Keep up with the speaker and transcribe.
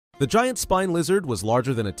The giant spine lizard was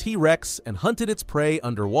larger than a T-Rex and hunted its prey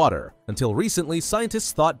underwater. Until recently,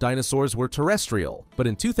 scientists thought dinosaurs were terrestrial, but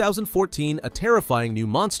in 2014, a terrifying new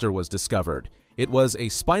monster was discovered. It was a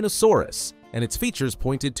Spinosaurus, and its features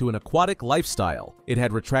pointed to an aquatic lifestyle. It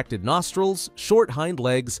had retracted nostrils, short hind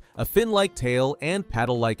legs, a fin-like tail, and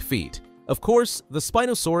paddle-like feet. Of course, the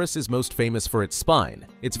Spinosaurus is most famous for its spine.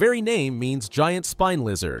 Its very name means giant spine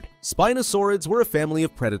lizard. Spinosaurids were a family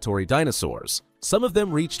of predatory dinosaurs. Some of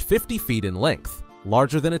them reached 50 feet in length.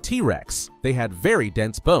 Larger than a T-Rex, they had very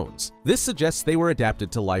dense bones. This suggests they were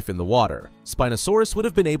adapted to life in the water. Spinosaurus would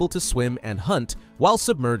have been able to swim and hunt while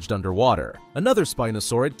submerged underwater. Another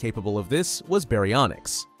Spinosaurid capable of this was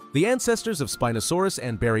Baryonyx. The ancestors of Spinosaurus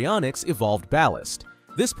and Baryonyx evolved ballast.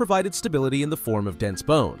 This provided stability in the form of dense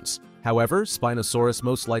bones. However, Spinosaurus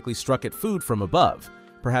most likely struck at food from above.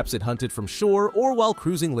 Perhaps it hunted from shore or while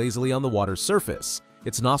cruising lazily on the water's surface.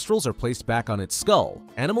 Its nostrils are placed back on its skull.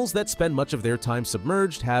 Animals that spend much of their time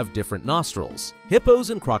submerged have different nostrils. Hippos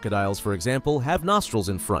and crocodiles, for example, have nostrils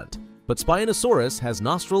in front, but Spinosaurus has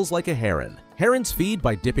nostrils like a heron. Herons feed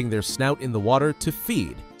by dipping their snout in the water to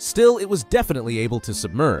feed. Still, it was definitely able to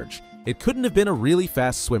submerge. It couldn't have been a really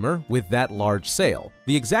fast swimmer with that large sail.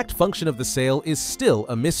 The exact function of the sail is still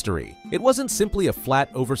a mystery. It wasn't simply a flat,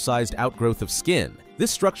 oversized outgrowth of skin. This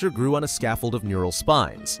structure grew on a scaffold of neural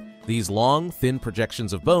spines. These long, thin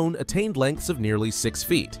projections of bone attained lengths of nearly 6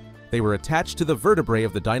 feet. They were attached to the vertebrae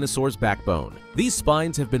of the dinosaur's backbone. These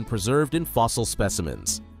spines have been preserved in fossil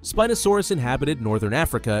specimens. Spinosaurus inhabited northern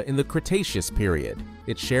Africa in the Cretaceous period.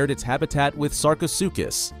 It shared its habitat with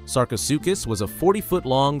Sarcosuchus. Sarcosuchus was a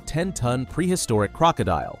 40-foot-long, 10-ton prehistoric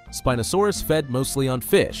crocodile. Spinosaurus fed mostly on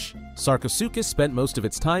fish. Sarcosuchus spent most of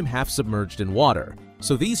its time half-submerged in water.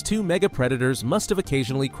 So these two mega-predators must have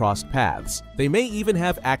occasionally crossed paths. They may even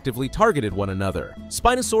have actively targeted one another.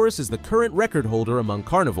 Spinosaurus is the current record holder among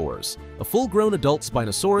carnivores. A full-grown adult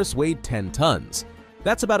Spinosaurus weighed 10 tons.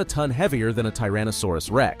 That's about a ton heavier than a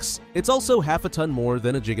Tyrannosaurus rex. It's also half a ton more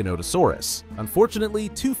than a Giganotosaurus. Unfortunately,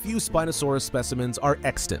 too few Spinosaurus specimens are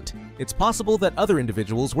extant. It's possible that other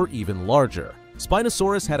individuals were even larger.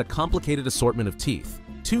 Spinosaurus had a complicated assortment of teeth.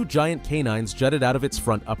 2 giant canines jutted out of its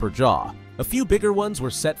front upper jaw. A few bigger ones were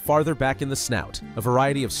set farther back in the snout. A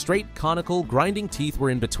variety of straight, conical, grinding teeth were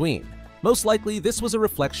in between. Most likely, this was a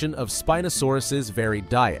reflection of Spinosaurus's varied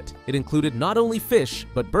diet. It included not only fish,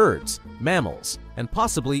 but birds, mammals, and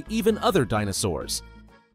possibly even other dinosaurs.